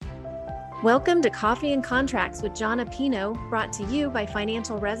Welcome to Coffee and Contracts with John Apino, brought to you by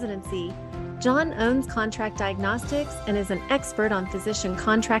Financial Residency. John owns Contract Diagnostics and is an expert on physician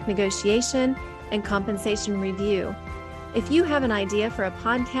contract negotiation and compensation review. If you have an idea for a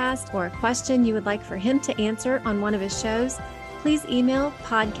podcast or a question you would like for him to answer on one of his shows, please email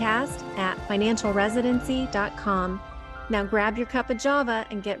podcast@financialresidency.com. Now grab your cup of Java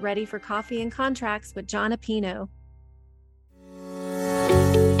and get ready for Coffee and Contracts with John Apino.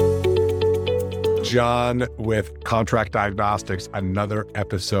 John with Contract Diagnostics, another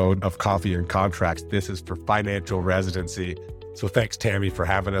episode of Coffee and Contracts. This is for Financial Residency. So thanks, Tammy, for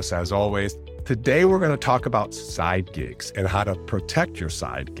having us as always. Today, we're going to talk about side gigs and how to protect your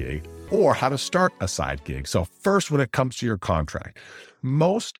side gig or how to start a side gig. So first, when it comes to your contract,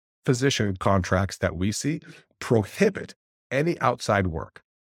 most physician contracts that we see prohibit any outside work.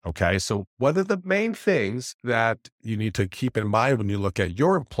 Okay, so one of the main things that you need to keep in mind when you look at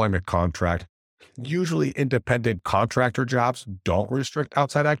your employment contract, usually independent contractor jobs don't restrict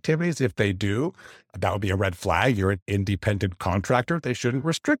outside activities. If they do, that would be a red flag. You're an independent contractor. They shouldn't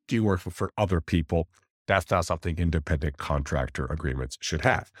restrict you working for other people. That's not something independent contractor agreements should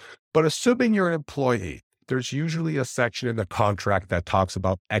have. But assuming you're an employee, there's usually a section in the contract that talks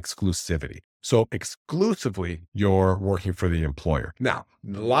about exclusivity. So exclusively, you're working for the employer. Now,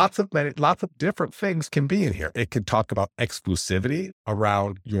 lots of different things can be in here. It can talk about exclusivity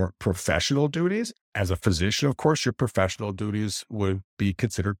around your professional duties. As a physician, of course, your professional duties would be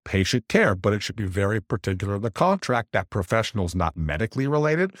considered patient care, but it should be very particular in the contract that professional is not medically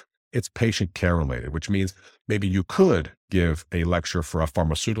related. It's patient care related, which means maybe you could give a lecture for a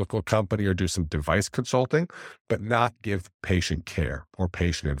pharmaceutical company or do some device consulting, but not give patient care or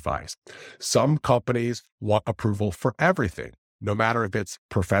patient advice. Some companies want approval for everything, no matter if it's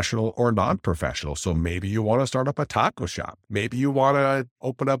professional or non-professional. So maybe you want to start up a taco shop. Maybe you want to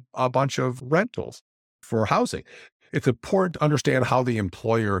open up a bunch of rentals for housing. It's important to understand how the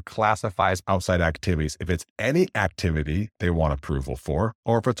employer classifies outside activities. If it's any activity they want approval for,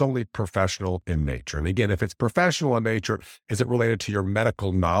 or if it's only professional in nature. And again, if it's professional in nature, is it related to your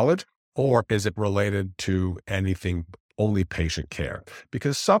medical knowledge, or is it related to anything only patient care?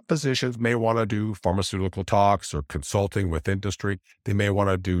 Because some physicians may want to do pharmaceutical talks or consulting with industry. They may want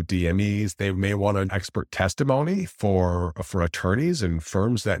to do DMEs. They may want an expert testimony for attorneys and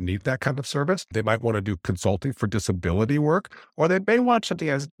firms that need that kind of service. They might want to do consulting for disability work, or they may want something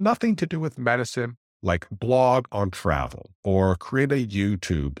that has nothing to do with medicine, like blog on travel, or create a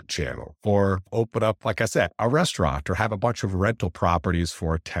YouTube channel, or open up, like I said, a restaurant, or have a bunch of rental properties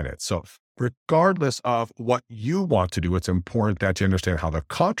for tenants. So regardless of what you want to do, it's important that you understand how the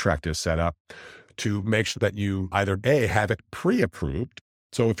contract is set up to make sure that you either A, have it pre-approved.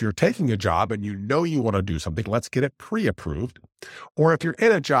 So if you're taking a job and you know you want to do something, let's get it pre-approved. Or if you're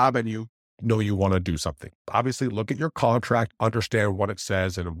in a job and you know you want to do something, obviously look at your contract, understand what it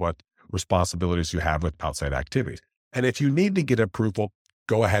says and what responsibilities you have with outside activities. And if you need to get approval,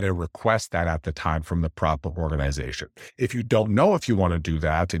 go ahead and request that at the time from the proper organization. If you don't know if you want to do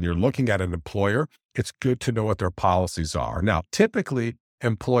that and you're looking at an employer, it's good to know what their policies are. Now, typically,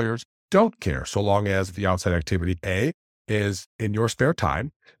 employers don't care so long as the outside activity, A, is in your spare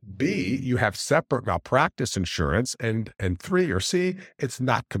time, B, you have separate malpractice insurance, and 3 or C, it's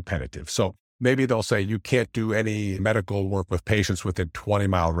not competitive. So maybe they'll say you can't do any medical work with patients within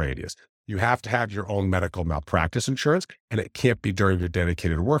 20-mile radius. You have to have your own medical malpractice insurance, and it can't be during your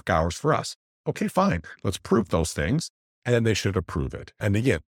dedicated work hours for us. Okay, fine. Let's prove those things, and then they should approve it. And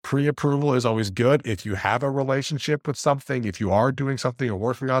again, pre-approval is always good. If you have a relationship with something, if you are doing something or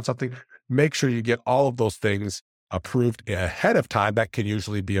working on something, make sure you get all of those things approved ahead of time. That can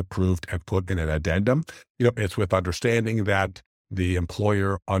usually be approved and put in an addendum. It's with understanding that the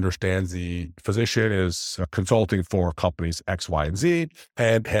employer understands the physician is consulting for companies X, Y, and Z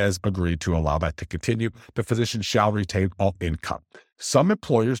and has agreed to allow that to continue. The physician shall retain all income. Some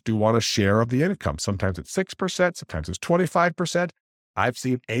employers do want a share of the income. Sometimes it's 6%, sometimes it's 25%. I've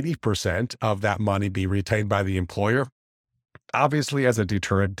seen 80% of that money be retained by the employer, obviously as a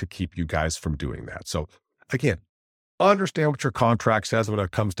deterrent to keep you guys from doing that. So again, understand what your contract says when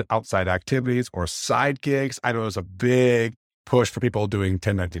it comes to outside activities or side gigs. I know there's a big push for people doing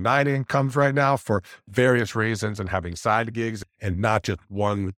 1099 incomes right now for various reasons and having side gigs and not just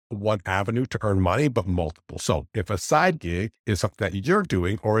one avenue to earn money, but multiple. So if a side gig is something that you're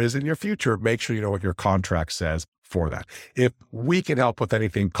doing or is in your future, make sure you know what your contract says for that. If we can help with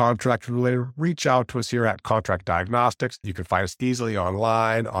anything contract related, reach out to us here at Contract Diagnostics. You can find us easily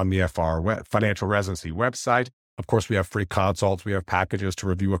online on the Financial Residency website. Of course, we have free consults. We have packages to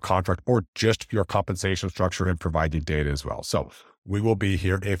review a contract or just your compensation structure and provide you data as well. So we will be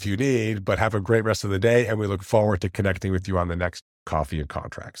here if you need, but have a great rest of the day. And we look forward to connecting with you on the next Coffee and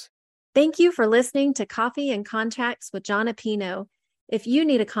Contracts. Thank you for listening to Coffee and Contracts with John Apino. If you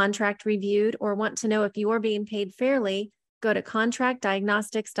need a contract reviewed or want to know if you are being paid fairly, go to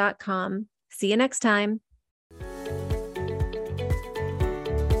contractdiagnostics.com. See you next time.